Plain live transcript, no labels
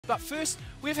But first,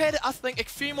 we've had, I think, a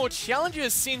few more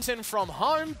challenges sent in from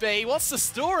home. B, what's the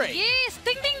story? Yes,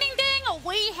 ding, ding, ding, ding.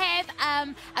 We have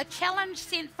a challenge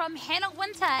sent from Hannah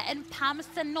Winter in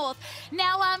Palmerston North.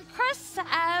 Now, Chris,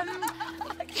 Hannah,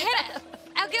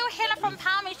 our girl Hannah from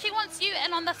Palmy, she wants you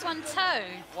in on this one too.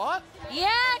 What? Yeah,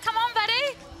 come on,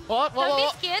 buddy. What? Don't be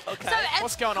scared. Okay, So it's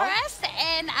what's going on? Chris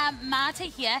and Marty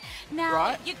here. Now,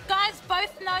 Right. you guys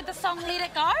both know the song Let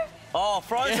It Go? Oh,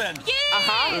 Frozen.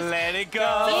 Yes! Let it go.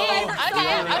 Yes.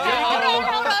 Okay,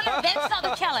 hold on. That's not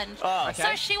the challenge. Oh, okay.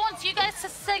 So she wants you guys to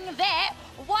sing that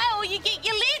while you get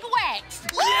your leg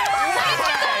waxed. Yeah!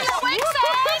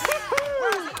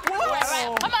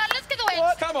 Right. Come on, let's get the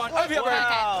wax. Come on, over here,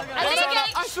 Wow.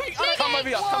 Okay. Come over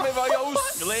here. Come over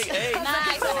here. Leg, hey.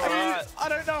 Nice. Alright. I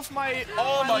don't know if my...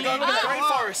 Oh my God, look at the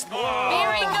rainforest.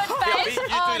 Very good, babe. you do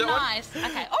Oh, that one. nice.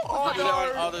 Okay. I'll do that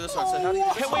one. I'll do this one. So how do you do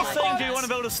this Can we one? sing Do You Want to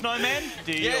Build a Snowman?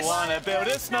 Do you Yes. want to build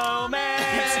a snowman?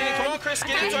 Come on, Chris,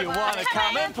 get into Do it. you want to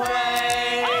come and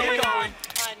play? Get going.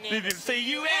 Didn't see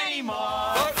you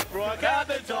anymore. Walk out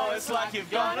the door, it's like you've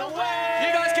gone away.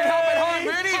 You guys can help at home,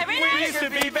 ready? We used to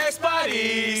be best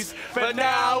buddies, but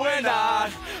now we're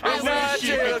not. I wish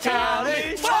you could tell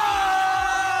me.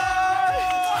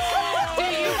 Do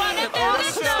you want to build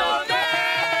a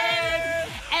snowman?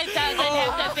 It doesn't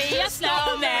have to be a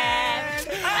snowman.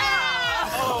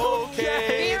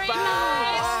 Okay, Very bye.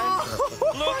 nice.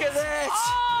 Look at that.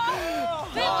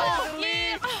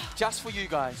 Yeah. Just for you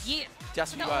guys. Yeah.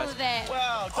 Just for you All guys. of that.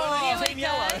 Wow, Here we Team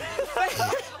Yellow.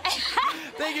 go.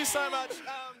 Thank you so much.